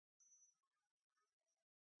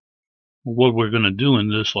What we're going to do in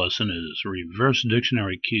this lesson is reverse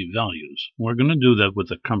dictionary key values. We're going to do that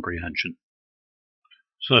with a comprehension.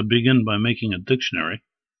 So I begin by making a dictionary,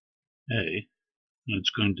 A, and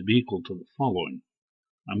it's going to be equal to the following.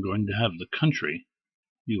 I'm going to have the country,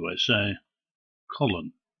 USA,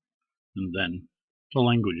 colon, and then the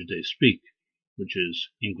language they speak, which is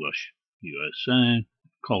English, USA,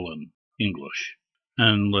 colon, English.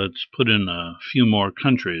 And let's put in a few more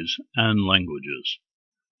countries and languages.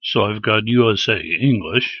 So I've got USA,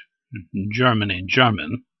 English, Germany,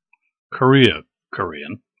 German, Korea,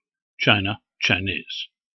 Korean, China, Chinese.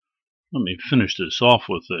 Let me finish this off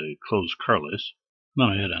with a closed curlies, then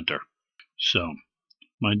I hit enter. So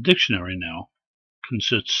my dictionary now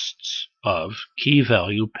consists of key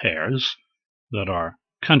value pairs that are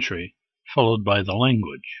country followed by the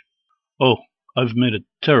language. Oh, I've made a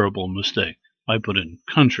terrible mistake. I put in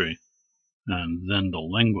country and then the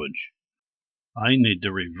language. I need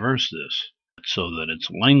to reverse this so that it's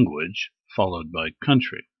language followed by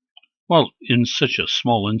country. Well, in such a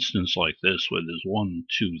small instance like this, where there's 1,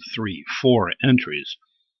 2, 3, 4 entries,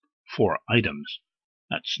 4 items,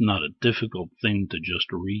 that's not a difficult thing to just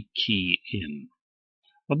rekey in.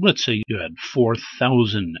 But let's say you had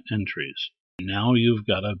 4,000 entries. Now you've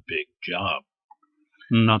got a big job.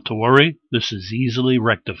 Not to worry, this is easily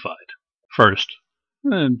rectified. First,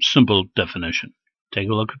 a simple definition. Take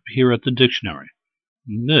a look up here at the dictionary.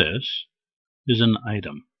 This is an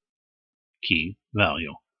item. Key,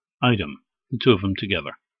 value, item, the two of them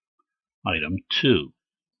together. Item 2,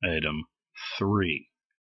 item 3,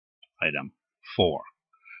 item 4.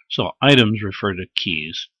 So items refer to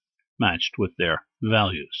keys matched with their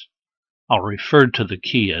values. I'll refer to the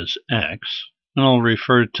key as X, and I'll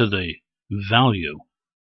refer to the value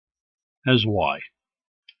as Y.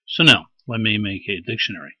 So now, let me make a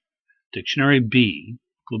dictionary. Dictionary B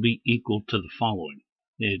will be equal to the following.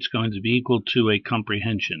 It's going to be equal to a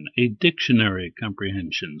comprehension, a dictionary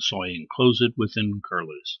comprehension, so I enclose it within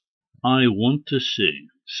curlies. I want to see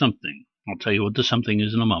something, I'll tell you what the something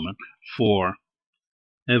is in a moment, for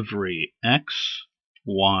every X,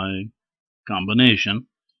 Y combination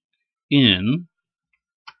in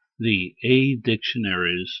the A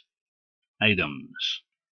dictionary's items.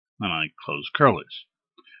 And I close curlies.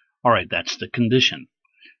 Alright, that's the condition.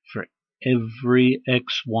 For every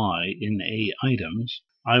XY in A items,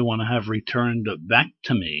 I want to have returned back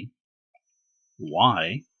to me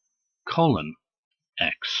Y colon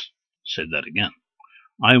X. Say that again.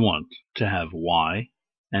 I want to have Y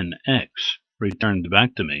and X returned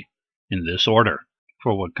back to me in this order.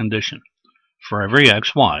 For what condition? For every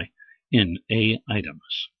XY in A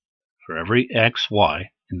items. For every XY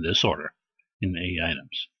in this order in A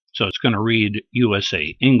items. So it's going to read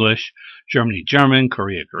USA, English, Germany, German,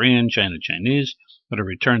 Korea, Korean, China, Chinese, but it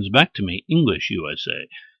returns back to me English, USA,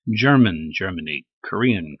 German, Germany,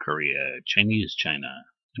 Korean, Korea, Chinese, China,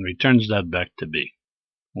 and returns that back to B.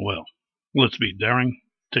 Well, let's be daring,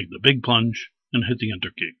 take the big plunge, and hit the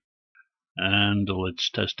enter key. And let's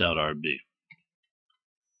test out our B.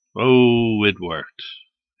 Oh, it worked.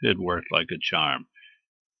 It worked like a charm.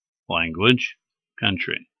 Language,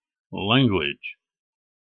 country, language,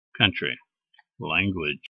 country,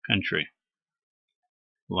 language, country,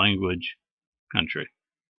 language, country.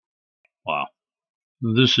 Wow.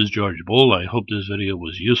 This is George Boole. I hope this video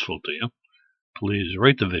was useful to you. Please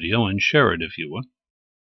rate the video and share it if you would.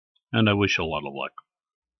 And I wish you a lot of luck.